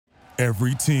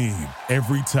Every team,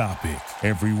 every topic,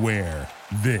 everywhere.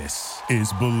 This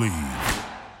is Believe.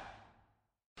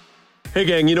 Hey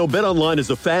gang, BetOnline is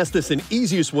the fastest and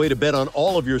easiest way to bet on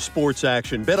all of your sports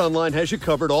action. BetOnline has you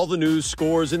covered, all the news,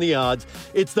 scores, and the odds.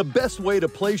 It's the best way to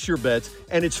place your bets,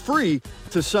 and it's free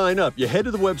to sign up. You head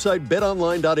to the website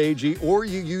betonline.ag, or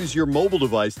you use your mobile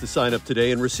device to sign up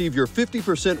today and receive your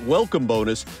 50% welcome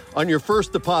bonus on your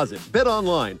first deposit.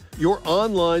 BetOnline, your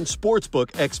online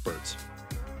sportsbook experts.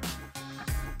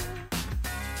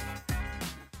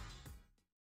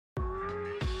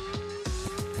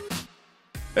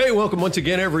 Hey, welcome once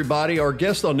again, everybody. Our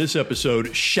guest on this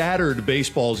episode shattered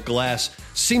baseball's glass,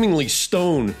 seemingly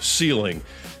stone ceiling.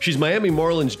 She's Miami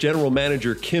Marlins general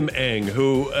manager Kim Ng,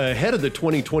 who, ahead of the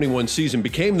 2021 season,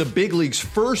 became the big league's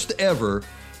first ever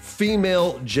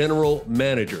female general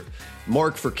manager.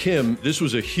 Mark, for Kim, this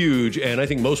was a huge, and I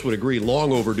think most would agree,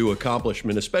 long overdue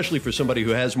accomplishment, especially for somebody who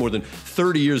has more than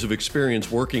 30 years of experience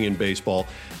working in baseball,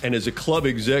 and as a club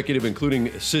executive, including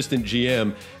assistant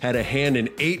GM, had a hand in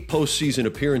 8 postseason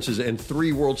appearances and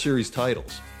 3 World Series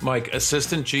titles. Mike,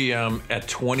 assistant GM at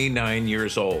 29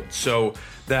 years old. So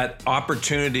that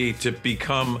opportunity to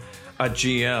become a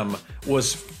GM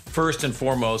was first and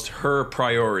foremost her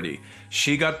priority.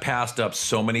 She got passed up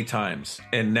so many times,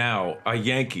 and now a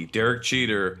Yankee, Derek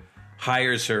Jeter,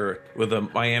 hires her with the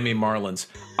Miami Marlins.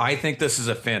 I think this is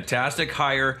a fantastic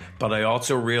hire, but I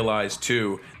also realize,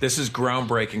 too, this is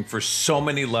groundbreaking for so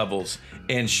many levels,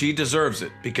 and she deserves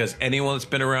it because anyone that's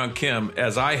been around Kim,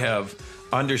 as I have,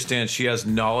 understands she has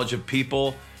knowledge of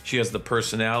people, she has the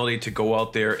personality to go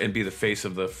out there and be the face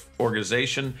of the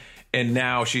organization, and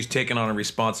now she's taken on a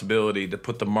responsibility to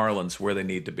put the Marlins where they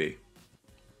need to be.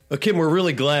 Kim, we're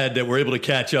really glad that we're able to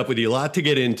catch up with you. A lot to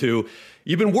get into.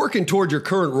 You've been working toward your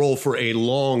current role for a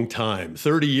long time,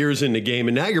 30 years in the game,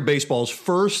 and now you're baseball's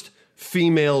first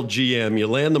female GM. You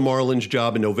land the Marlins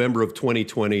job in November of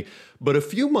 2020, but a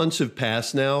few months have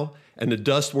passed now, and the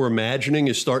dust we're imagining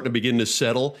is starting to begin to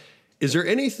settle. Is there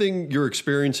anything you're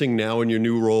experiencing now in your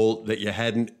new role that you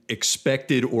hadn't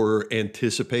expected or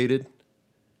anticipated?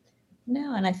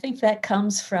 No, and I think that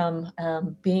comes from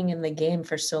being in the game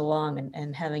for so long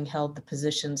and having held the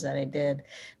positions that I did. I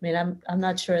mean, I'm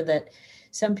not sure that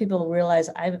some people realize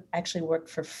I've actually worked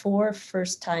for 4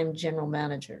 first-time general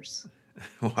managers.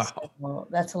 Wow. So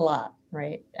that's a lot,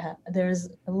 right? There's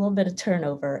a little bit of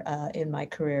turnover in my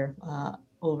career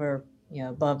over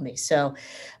above me. So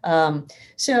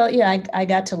I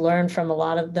got to learn from a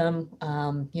lot of them.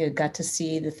 Got to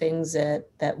see the things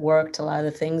that worked, a lot of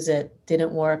the things that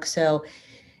didn't work. So,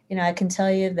 I can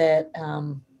tell you that,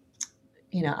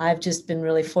 I've just been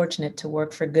really fortunate to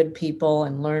work for good people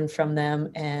and learn from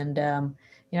them. And,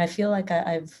 I feel like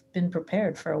I've been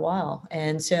prepared for a while.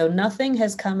 And so nothing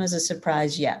has come as a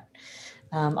surprise yet.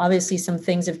 Obviously, some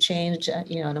things have changed,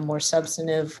 in a more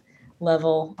substantive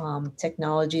level.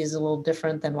 Technology is a little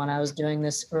different than when I was doing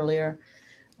this earlier.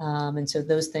 And so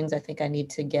those things I think I need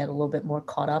to get a little bit more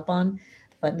caught up on,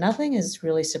 but nothing has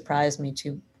really surprised me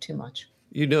too much.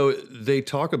 They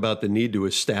talk about the need to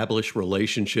establish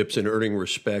relationships and earning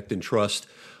respect and trust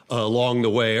along the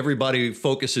way. Everybody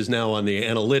focuses now on the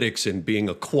analytics and being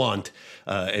a quant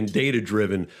and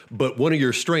data-driven. But one of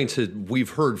your strengths that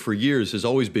we've heard for years has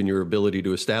always been your ability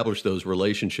to establish those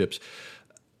relationships.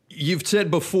 You've said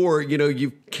before,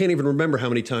 you can't even remember how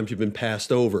many times you've been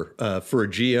passed over for a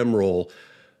GM role.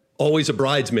 Always a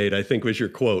bridesmaid, I think was your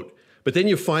quote. But then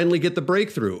you finally get the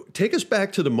breakthrough. Take us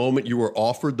back to the moment you were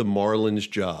offered the Marlins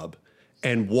job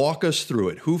and walk us through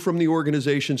it. Who from the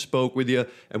organization spoke with you,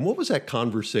 and what was that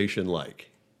conversation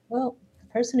like? Well, the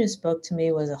person who spoke to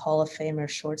me was a Hall of Famer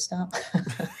shortstop,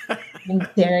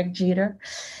 Derek Jeter.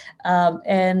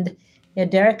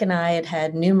 Derek and I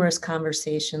had numerous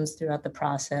conversations throughout the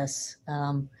process,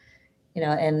 and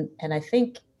I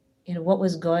think, what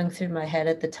was going through my head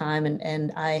at the time,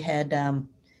 and I had,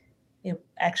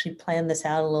 actually planned this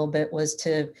out a little bit, was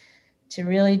to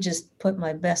really just put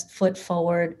my best foot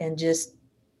forward and just,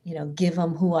 give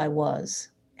them who I was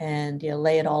and,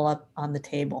 lay it all up on the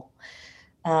table.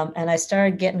 And I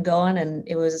started getting going, and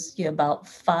it was about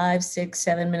 5, 6,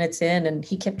 7 minutes in, and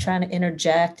he kept trying to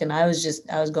interject, and I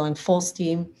was going full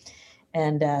steam.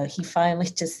 And he finally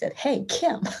just said, "Hey,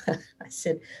 Kim." I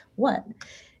said, "What?" And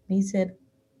he said,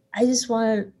 I just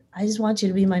want you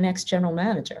to be my next general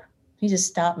manager." He just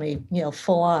stopped me,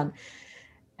 full on.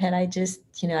 And I just,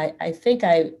 I think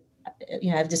I've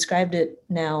described it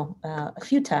now a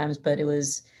few times, but it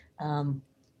was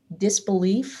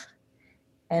disbelief.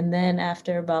 And then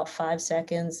after about 5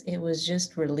 seconds, it was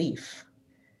just relief.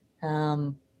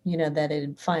 that it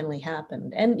had finally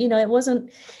happened. And, it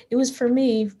was for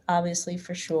me, obviously,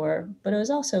 for sure, but it was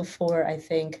also for, I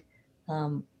think,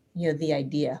 the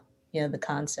idea, the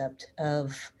concept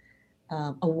of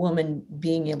a woman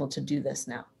being able to do this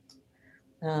now.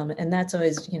 And that's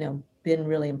always, been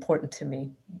really important to me.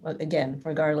 Again,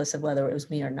 regardless of whether it was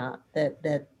me or not,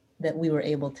 that we were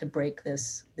able to break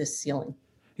this ceiling.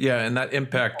 Yeah, and that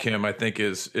impact, Kim, I think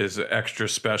is extra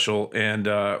special. And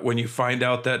when you find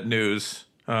out that news,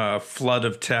 flood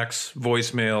of texts,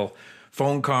 voicemail,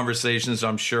 phone conversations,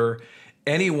 I'm sure.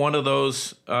 Any one of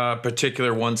those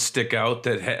particular ones stick out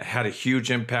that had a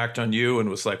huge impact on you and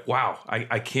was like, wow,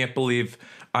 I can't believe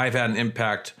I've had an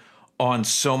impact on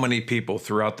so many people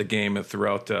throughout the game and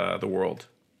throughout the world?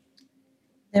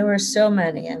 There were so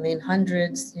many. I mean,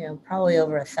 hundreds. Probably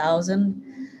over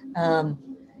 1,000. Um,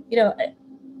 you know,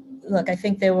 Look, I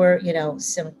think there were,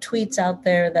 some tweets out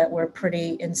there that were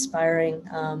pretty inspiring,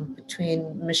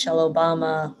 between Michelle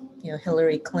Obama,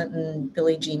 Hillary Clinton,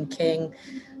 Billie Jean King.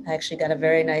 I actually got a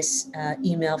very nice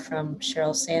email from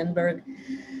Sheryl Sandberg.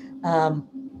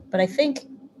 But I think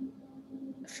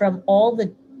from all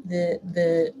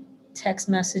the text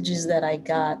messages that I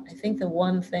got, I think the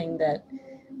one thing that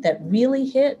really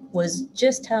hit was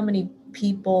just how many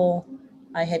people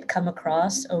I had come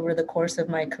across over the course of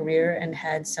my career and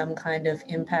had some kind of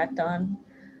impact on.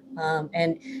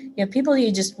 And people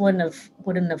you just wouldn't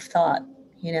have thought,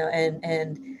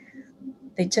 and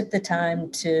they took the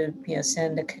time to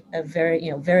send a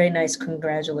very very nice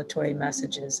congratulatory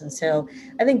messages. And so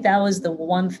I think that was the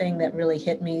one thing that really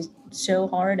hit me so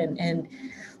hard. And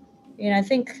I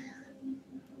think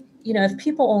if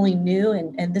people only knew,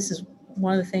 and this is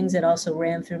one of the things that also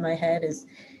ran through my head is,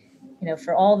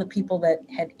 for all the people that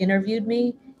had interviewed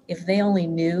me, if they only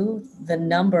knew the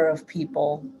number of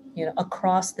people,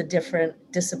 across the different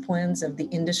disciplines of the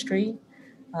industry,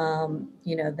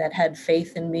 that had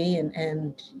faith in me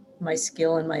and my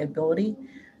skill and my ability,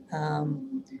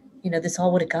 this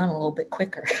all would have gone a little bit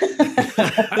quicker.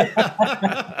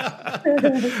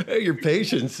 Your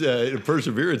patience and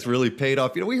perseverance really paid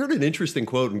off. We heard an interesting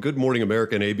quote in Good Morning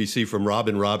America on ABC from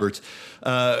Robin Roberts,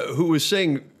 who was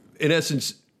saying, in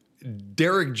essence,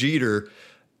 Derek Jeter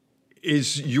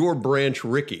is your branch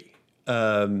Ricky.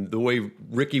 The way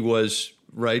Ricky was,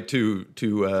 right, to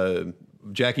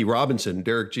Jackie Robinson,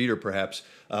 Derek Jeter perhaps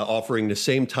offering the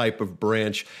same type of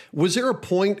branch. Was there a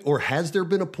point, or has there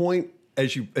been a point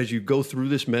as you go through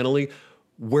this mentally,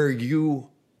 where you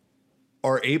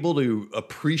are able to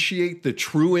appreciate the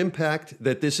true impact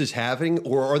that this is having?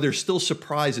 Or are there still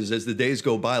surprises as the days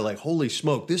go by, like, holy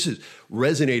smoke, this is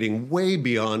resonating way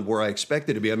beyond where I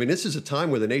expected to be? I mean, this is a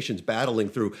time where the nation's battling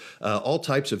through all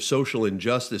types of social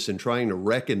injustice and trying to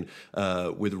reckon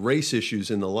with race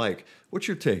issues and the like. What's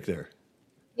your take there?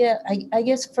 Yeah, I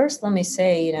guess first let me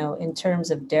say, in terms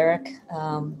of Derek,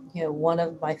 one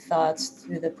of my thoughts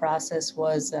through the process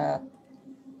was that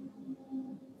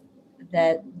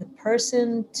the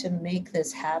person to make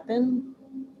this happen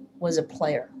was a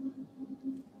player.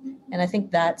 And I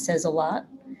think that says a lot,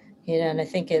 and I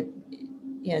think it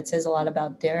says a lot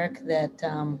about Derek that,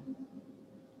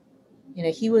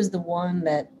 he was the one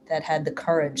that had the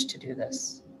courage to do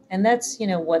this. And that's,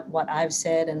 what I've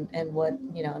said and what,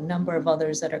 a number of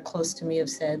others that are close to me have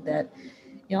said, that,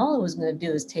 all it was going to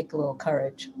do is take a little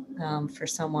courage for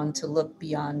someone to look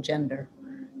beyond gender.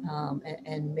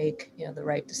 And make the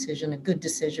right decision, a good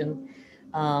decision.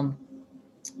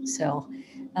 So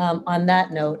on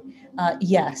that note,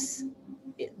 yes,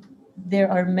 there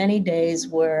are many days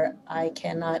where I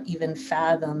cannot even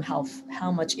fathom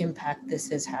how much impact this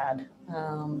has had.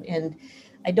 And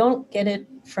I don't get it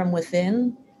from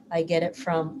within. I get it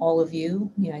from all of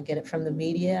you. I get it from the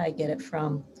media. I get it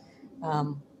from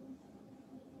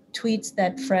tweets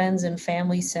that friends and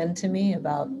family send to me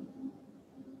about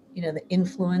the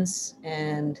influence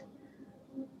and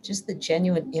just the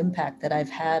genuine impact that I've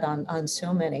had on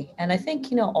so many. And I think,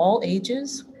 all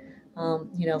ages, from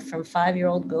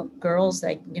 5-year-old girls,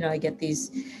 I get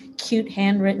these cute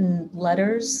handwritten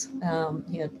letters,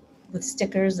 with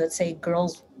stickers that say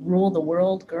girls rule the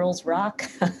world, girls rock,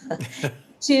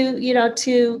 to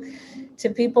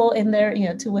people in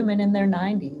their, to women in their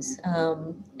 90s.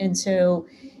 And so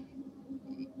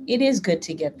it is good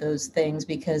to get those things,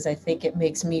 because I think it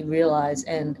makes me realize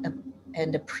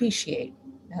and appreciate,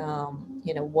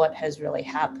 what has really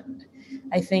happened.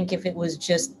 I think if it was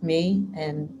just me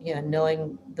and,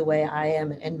 knowing the way I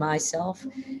am and myself,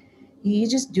 you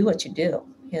just do what you do.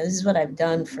 This is what I've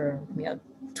done for,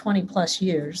 20 plus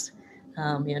years,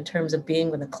 in terms of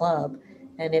being with a club.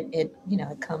 And it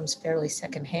comes fairly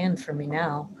secondhand for me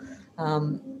now.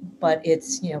 But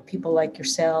it's, people like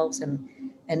yourselves and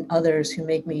and others who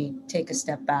make me take a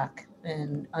step back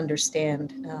and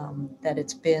understand that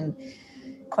it's been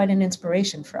quite an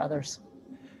inspiration for others.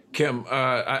 Kim,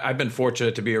 I've been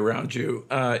fortunate to be around you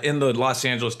in the Los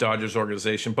Angeles Dodgers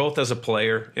organization, both as a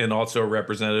player and also a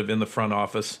representative in the front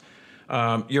office.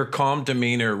 Your calm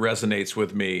demeanor resonates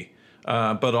with me,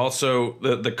 but also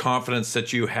the confidence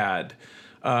that you had.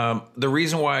 The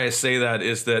reason why I say that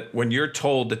is that when you're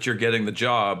told that you're getting the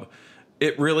job,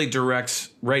 it really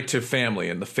directs right to family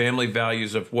and the family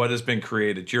values of what has been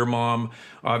created. Your mom,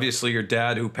 obviously your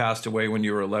dad who passed away when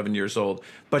you were 11 years old,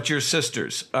 but your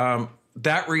sisters.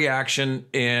 That reaction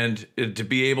and to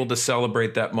be able to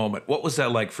celebrate that moment, what was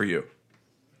that like for you?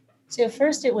 So at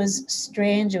first it was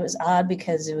strange. It was odd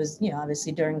because it was,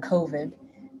 obviously during COVID.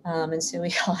 And so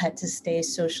we all had to stay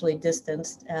socially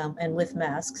distanced and with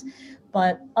masks.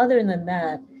 But other than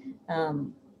that,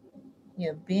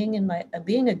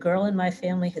 being a girl in my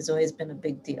family has always been a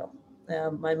big deal.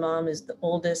 My mom is the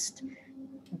oldest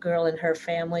girl in her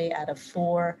family out of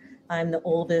 4. I'm the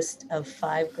oldest of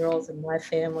 5 girls in my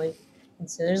family. And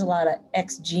so there's a lot of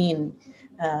X gene,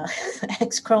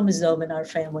 X chromosome in our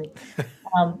family.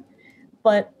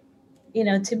 But,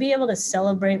 to be able to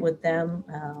celebrate with them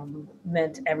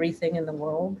meant everything in the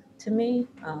world to me.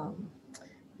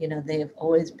 They've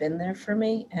always been there for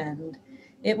me. And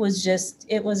it was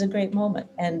a great moment.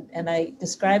 And I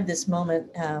described this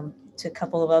moment to a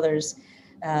couple of others.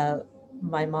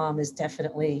 My mom is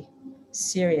definitely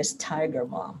serious tiger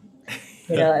mom.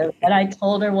 And I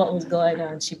told her what was going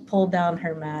on. She pulled down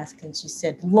her mask and she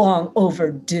said, "Long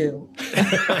overdue."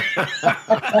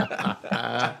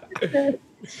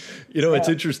 It's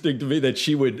interesting to me that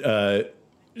she would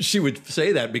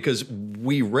say that because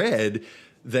we read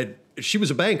that she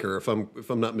was a banker, if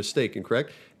I'm not mistaken,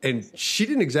 correct? And she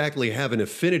didn't exactly have an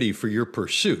affinity for your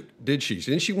pursuit, did she?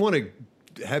 Didn't she want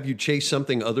to have you chase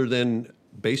something other than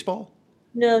baseball?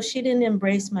 No, she didn't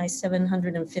embrace my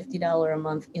 $750 a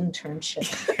month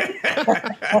internship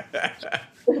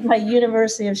with my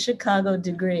University of Chicago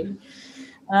degree.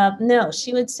 No,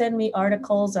 she would send me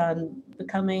articles on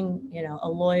becoming, a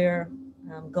lawyer,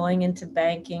 going into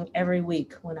banking every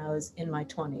week when I was in my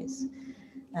 20s.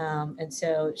 And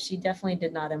so she definitely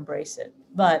did not embrace it.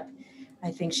 But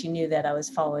I think she knew that I was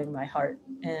following my heart.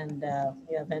 And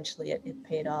eventually it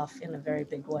paid off in a very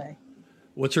big way.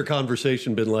 What's her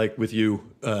conversation been like with you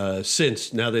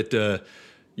since, now that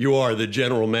you are the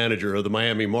general manager of the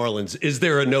Miami Marlins? Is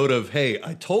there a note of, "Hey,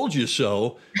 I told you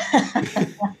so"?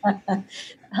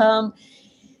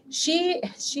 She's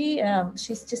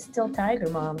just still Tiger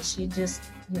Mom. She just,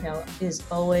 is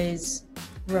always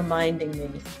reminding me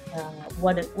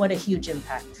what a huge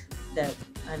impact that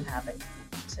I'm having.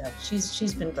 So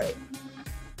she's been great.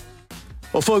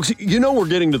 Well, folks, we're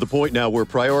getting to the point now where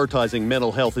prioritizing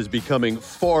mental health is becoming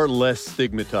far less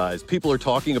stigmatized. People are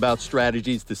talking about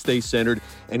strategies to stay centered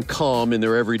and calm in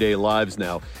their everyday lives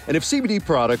now. And if CBD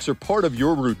products are part of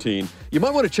your routine, you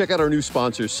might want to check out our new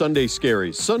sponsor, Sunday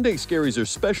Scaries. Sunday Scaries are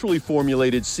specially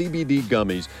formulated CBD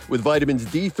gummies with vitamins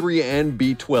D3 and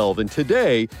B12. And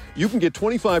today, you can get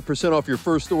 25% off your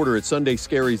first order at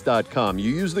sundayscaries.com. You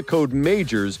use the code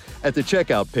MAJORS at the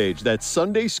checkout page. That's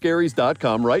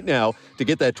sundayscaries.com right now to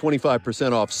get that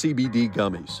 25% off CBD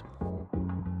gummies.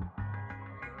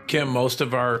 Kim, most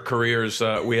of our careers,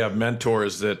 we have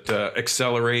mentors that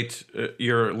accelerate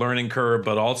your learning curve,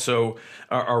 but also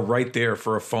are right there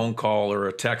for a phone call or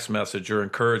a text message or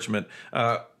encouragement.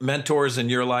 Mentors in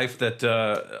your life that,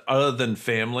 other than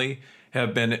family,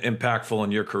 have been impactful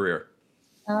in your career?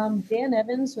 Dan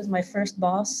Evans was my first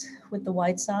boss with the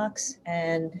White Sox,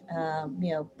 and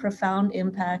profound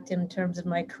impact in terms of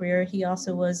my career. He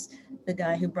also was the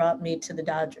guy who brought me to the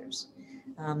Dodgers.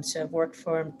 So I've worked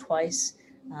for him twice,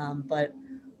 but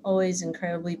always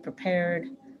incredibly prepared,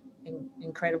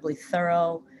 incredibly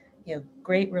thorough,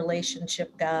 great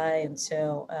relationship guy. And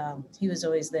so he was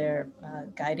always there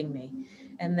guiding me.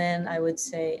 And then I would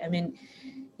say,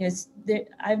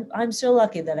 I'm so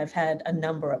lucky that I've had a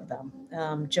number of them.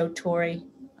 Joe Torre,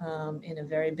 in a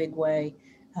very big way.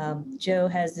 Joe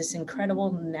has this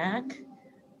incredible knack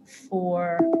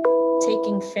for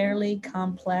taking fairly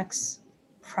complex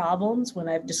problems when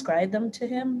I've described them to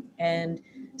him and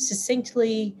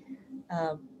succinctly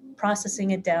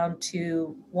processing it down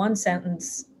to one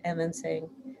sentence and then saying,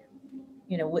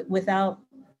 without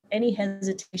any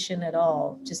hesitation at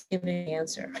all, just giving the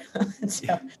answer.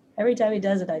 So every time he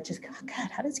does it, I just go, God,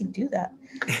 how does he do that?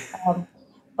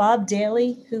 Bob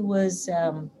Daly, who was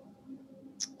the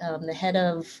head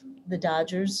of the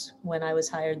Dodgers when I was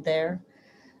hired there,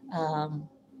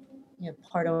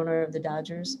 part owner of the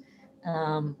Dodgers.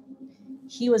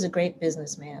 He was a great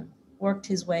businessman. worked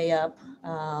his way up,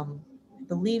 I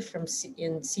believe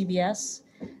in CBS,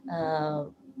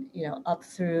 up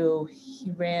through,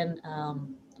 he ran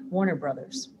Warner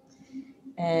Brothers,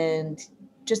 and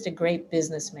just a great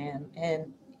businessman.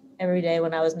 And every day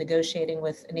when I was negotiating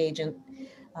with an agent,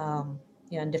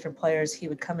 and different players, he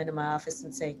would come into my office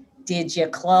and say, "Did you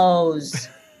close?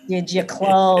 Did you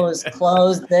close?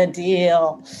 Close the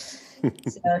deal."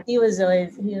 So he was a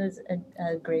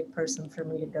great person for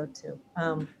me to go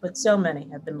to. But so many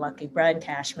have been lucky. Brian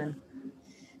Cashman,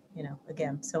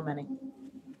 again, so many.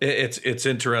 It's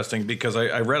interesting because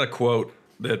I read a quote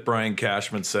that Brian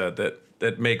Cashman said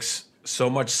that makes so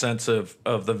much sense of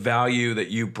the value that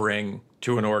you bring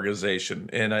to an organization.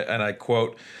 And I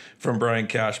quote from Brian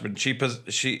Cashman: she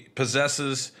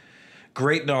possesses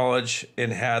great knowledge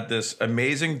and had this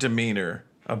amazing demeanor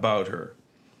about her.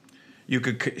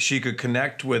 She could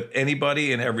connect with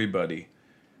anybody and everybody.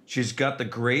 She's got the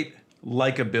great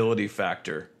likability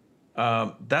factor.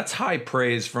 That's high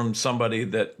praise from somebody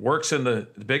that works in the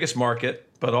biggest market,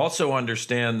 but also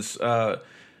understands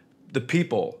the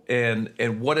people and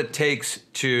what it takes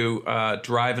to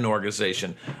drive an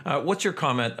organization. What's your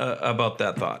comment about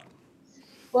that thought?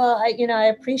 Well, I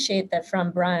appreciate that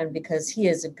from Brian, because he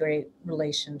is a great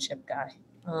relationship guy.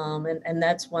 And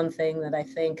that's one thing that I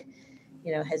think,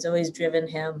 has always driven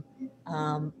him.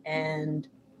 And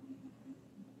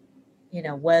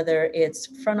whether it's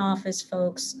front office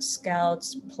folks,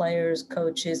 scouts, players,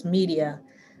 coaches, media,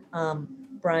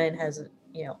 Brian has,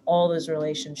 all those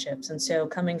relationships. And so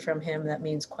coming from him, that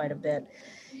means quite a bit.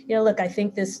 Look, I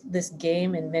think this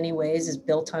game in many ways is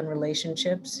built on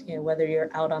relationships, whether you're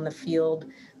out on the field,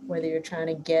 whether you're trying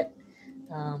to get,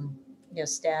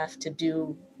 staff to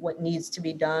do what needs to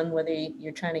be done, whether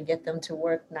you're trying to get them to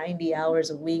work 90 hours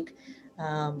a week,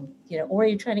 or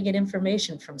you're trying to get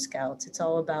information from scouts. It's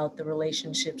all about the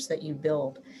relationships that you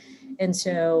build. And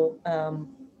so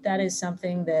that is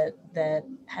something that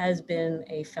has been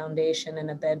a foundation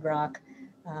and a bedrock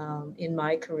in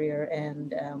my career.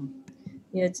 And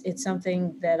it's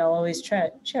something that I'll always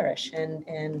cherish. And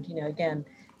again,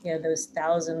 those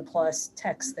 1,000+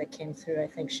 texts that came through, I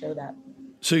think, show that.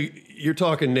 So you're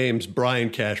talking names: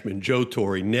 Brian Cashman, Joe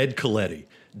Torre, Ned Colletti,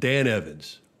 Dan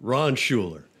Evans, Ron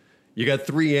Schuler. You got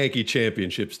 3 Yankee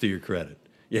championships to your credit.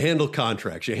 You handle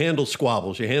contracts, you handle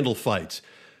squabbles, you handle fights.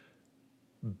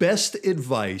 Best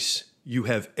advice you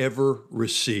have ever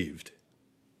received?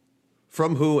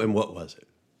 From who and what was it?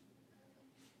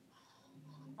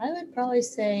 I would probably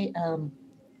say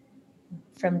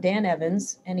from Dan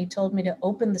Evans, and he told me to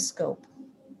open the scope.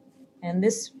 And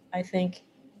this, I think,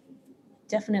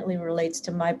 definitely relates to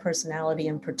my personality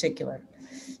in particular,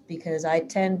 because I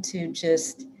tend to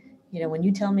just, when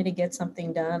you tell me to get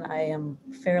something done, I am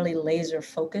fairly laser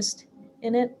focused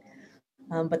in it.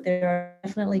 But there are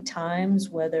definitely times,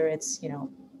 whether it's,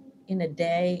 in a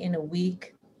day, in a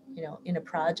week, in a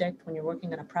project, when you're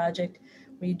working on a project,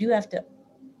 where you do have to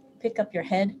pick up your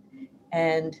head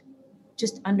and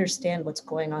just understand what's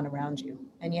going on around you.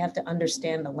 And you have to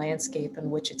understand the landscape in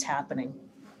which it's happening.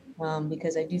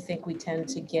 Because I do think we tend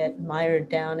to get mired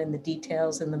down in the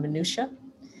details and the minutia.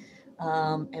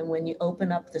 And when you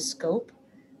open up the scope,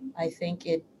 I think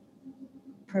it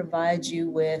provides you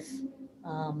with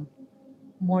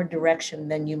more direction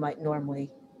than you might normally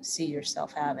see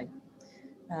yourself having.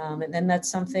 And then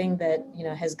that's something that,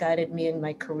 has guided me in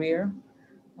my career,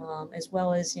 as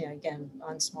well as, again,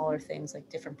 on smaller things like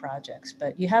different projects.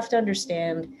 But you have to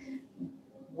understand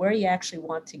where you actually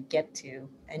want to get to,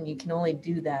 and you can only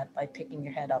do that by picking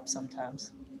your head up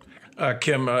sometimes.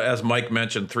 Kim, as Mike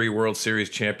mentioned, 3 World Series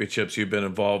championships you've been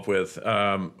involved with.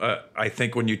 I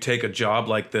think when you take a job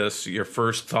like this, your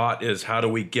first thought is, how do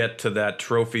we get to that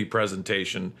trophy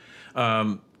presentation?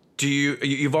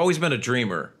 You've always been a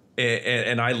dreamer,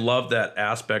 and I love that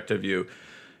aspect of you.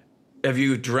 Have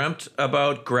you dreamt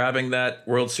about grabbing that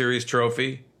World Series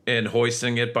trophy and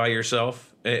hoisting it by yourself?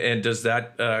 And does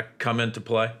that come into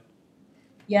play?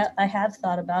 Yeah, I have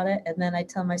thought about it. And then I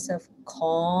tell myself,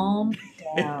 calm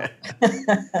down,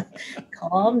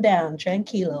 calm down,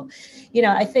 tranquilo.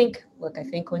 I think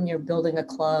when you're building a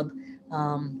club,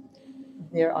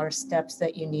 there are steps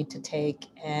that you need to take.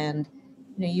 And,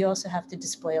 you also have to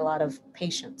display a lot of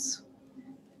patience,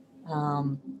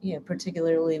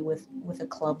 particularly with a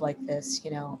club like this,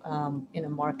 in a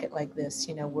market like this,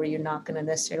 where you're not going to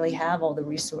necessarily have all the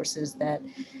resources that,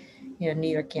 New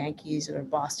York Yankees or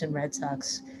Boston Red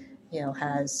Sox,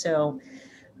 has. So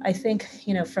I think,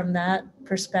 from that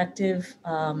perspective,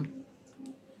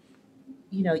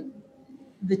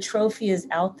 the trophy is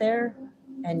out there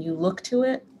and you look to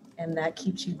it and that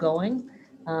keeps you going.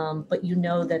 but you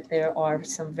know that there are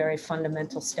some very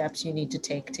fundamental steps you need to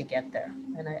take to get there.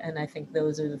 And I think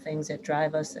those are the things that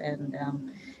drive us, and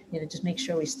just make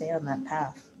sure we stay on that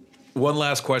path. One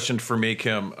last question for me,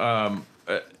 Kim,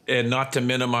 and not to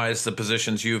minimize the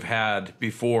positions you've had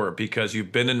before, because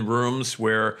you've been in rooms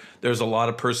where there's a lot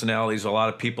of personalities, a lot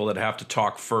of people that have to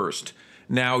talk first.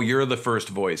 Now you're the first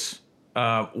voice.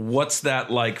 What's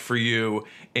that like for you?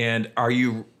 And are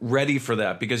you ready for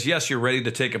that? Because yes, you're ready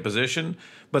to take a position,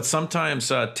 but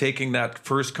sometimes taking that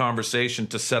first conversation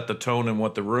to set the tone and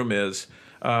what the room is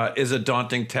a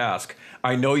daunting task.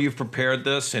 I know you've prepared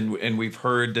this, and we've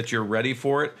heard that you're ready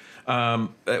for it.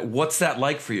 What's that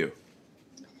like for you?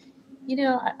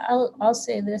 I'll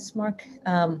say this, Mark.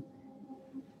 The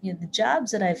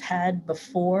jobs that I've had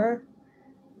before,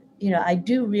 I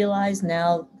do realize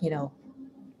now,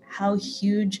 how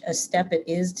huge a step it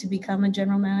is to become a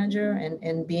general manager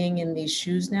and being in these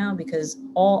shoes now, because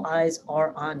all eyes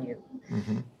are on you.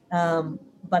 Mm-hmm.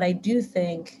 But I do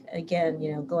think,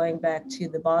 again, going back to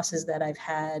the bosses that I've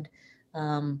had,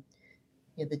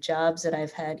 the jobs that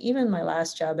I've had, even my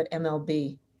last job at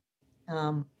MLB,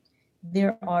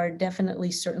 there are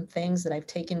definitely certain things that I've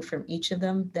taken from each of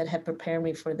them that have prepared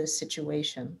me for this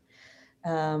situation.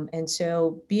 And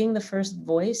so being the first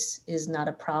voice is not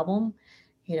a problem.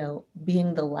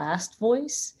 Being the last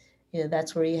voice,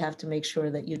 that's where you have to make sure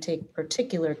that you take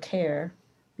particular care,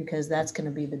 because that's going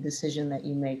to be the decision that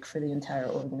you make for the entire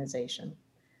organization.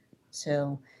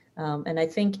 So, and I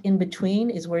think in between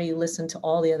is where you listen to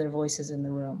all the other voices in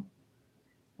the room,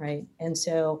 right? And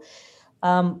so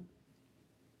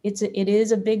it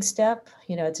is a big step,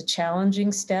 it's a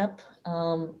challenging step,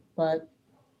 but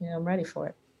I'm ready for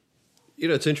it.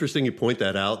 It's interesting you point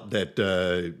that out, that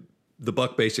the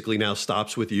buck basically now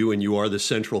stops with you and you are the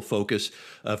central focus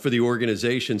for the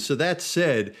organization. So that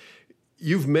said,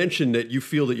 you've mentioned that you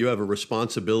feel that you have a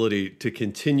responsibility to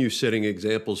continue setting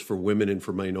examples for women and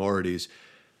for minorities.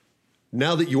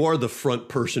 Now that you are the front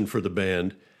person for the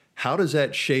band, how does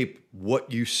that shape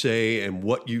what you say and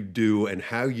what you do and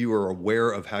how you are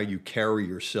aware of how you carry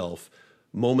yourself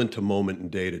moment to moment and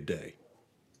day to day?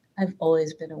 I've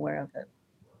always been aware of it.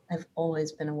 I've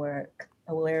always been aware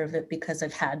of it because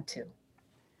I've had to.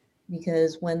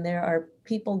 Because when there are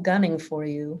people gunning for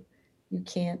you, you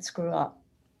can't screw up.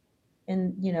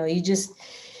 And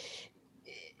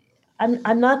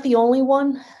I'm not the only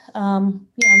one. I'm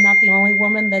not the only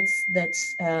woman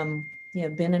that's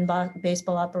been in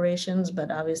baseball operations,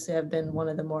 but obviously I've been one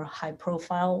of the more high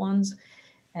profile ones.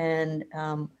 And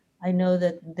I know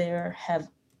that there have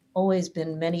always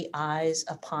been many eyes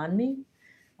upon me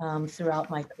throughout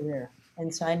my career.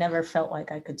 And so I never felt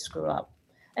like I could screw up.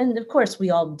 And of course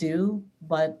we all do,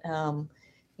 but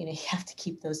you have to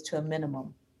keep those to a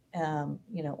minimum,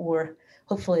 or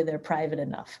hopefully they're private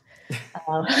enough.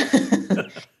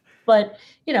 But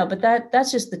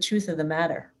that's just the truth of the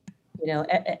matter.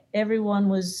 Everyone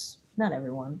was, not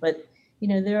everyone, but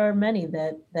there are many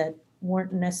that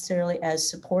weren't necessarily as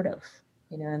supportive,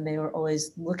 and they were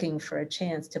always looking for a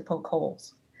chance to poke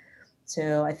holes.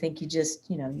 So I think you just,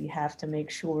 you have to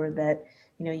make sure that,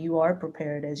 you are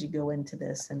prepared as you go into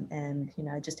this. And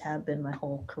I just have been my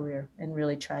whole career and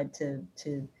really tried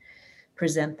to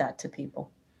present that to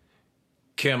people.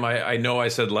 Kim, I know I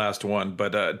said last one,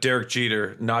 but Derek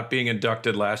Jeter not being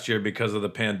inducted last year because of the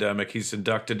pandemic. He's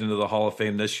inducted into the Hall of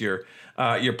Fame this year.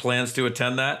 Your plans to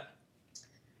attend that?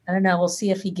 I don't know. We'll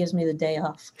see if he gives me the day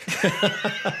off.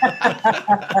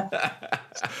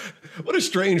 What a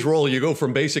strange role. You go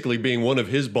from basically being one of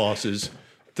his bosses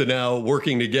to now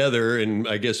working together, and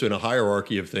I guess in a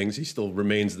hierarchy of things, he still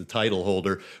remains the title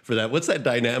holder for that. What's that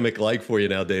dynamic like for you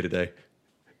now day to day?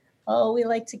 Oh, we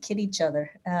like to kid each other,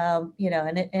 and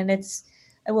it's,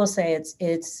 I will say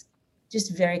it's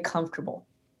just very comfortable,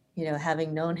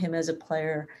 having known him as a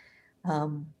player,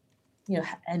 and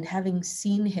having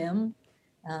seen him,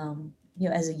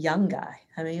 as a young guy.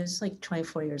 I mean, he was like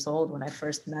 24 years old when I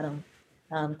first met him,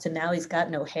 to now he's got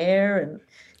no hair and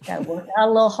got to work out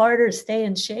a little harder to stay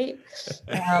in shape.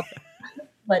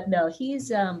 But no,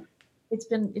 he's, it's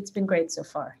been great so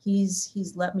far.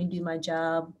 He's let me do my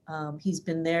job. He's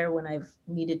been there when I've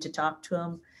needed to talk to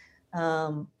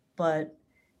him. But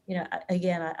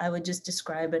again, I would just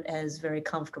describe it as very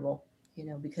comfortable,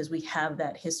 because we have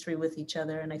that history with each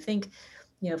other. And I think,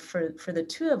 for the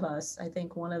two of us, I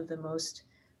think one of the most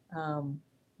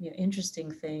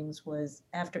interesting things was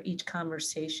after each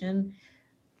conversation,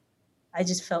 I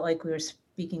just felt like we were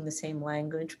speaking the same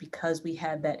language because we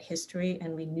had that history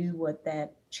and we knew what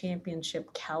that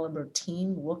championship caliber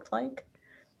team looked like.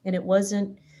 And it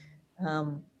wasn't,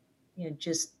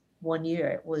 just 1 year.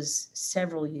 It was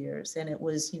several years. And it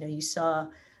was, you saw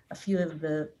a few of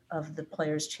the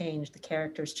players change, the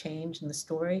characters change in the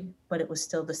story, but it was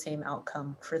still the same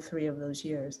outcome for 3 of those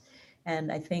years.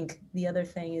 And I think the other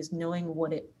thing is knowing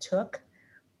what it took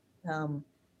on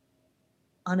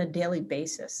a daily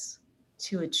basis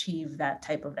to achieve that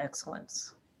type of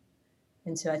excellence.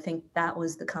 And so I think that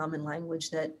was the common language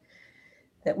that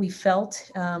we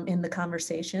felt in the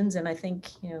conversations. And I think,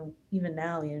 even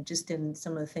now, just in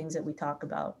some of the things that we talk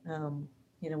about,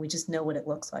 we just know what it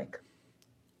looks like.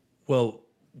 Well,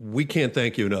 we can't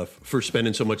thank you enough for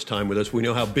spending so much time with us. We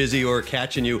know how busy you are,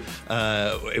 catching you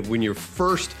when you're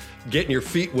first getting your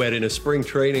feet wet in a spring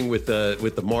training with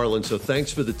the Marlins. So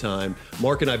thanks for the time.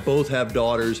 Mark and I both have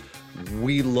daughters.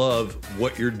 We love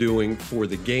what you're doing for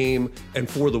the game and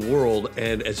for the world.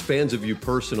 And as fans of you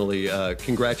personally,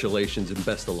 congratulations and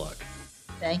best of luck.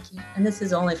 Thank you. And this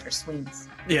is only for Sweens.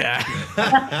 Yeah.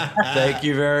 Thank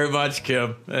you very much,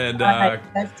 Kim. And all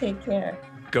right, guys, take care.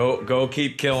 Go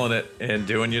keep killing it and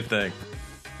doing your thing.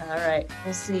 All right.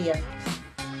 We'll see you.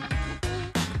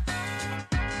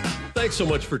 Thanks so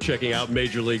much for checking out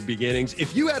Major League Beginnings.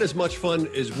 If you had as much fun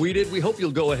as we did, we hope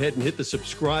you'll go ahead and hit the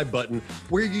subscribe button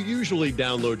where you usually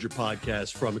download your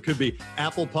podcasts from. It could be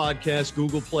Apple Podcasts,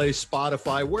 Google Play,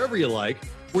 Spotify, wherever you like.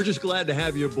 We're just glad to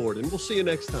have you aboard, and we'll see you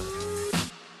next time.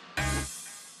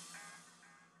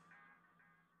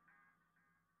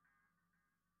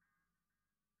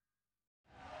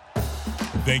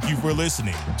 Thank you for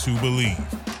listening to Believe.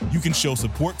 You can show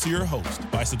support to your host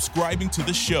by subscribing to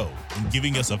the show and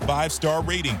giving us a 5-star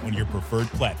rating on your preferred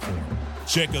platform.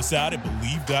 Check us out at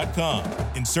Believe.com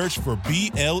and search for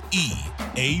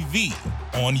BLEAV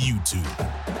on YouTube.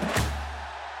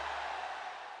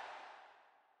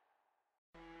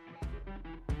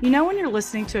 You know when you're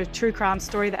listening to a true crime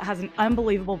story that has an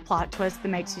unbelievable plot twist that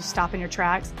makes you stop in your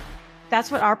tracks?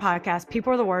 That's what our podcast,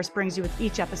 People Are the Worst, brings you with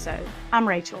each episode. I'm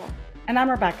Rachel. And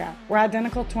I'm Rebecca. We're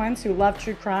identical twins who love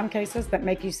true crime cases that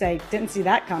make you say, didn't see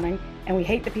that coming, and we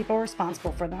hate the people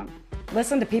responsible for them.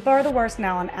 Listen to People Are the Worst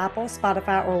now on Apple,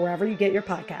 Spotify, or wherever you get your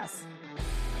podcasts.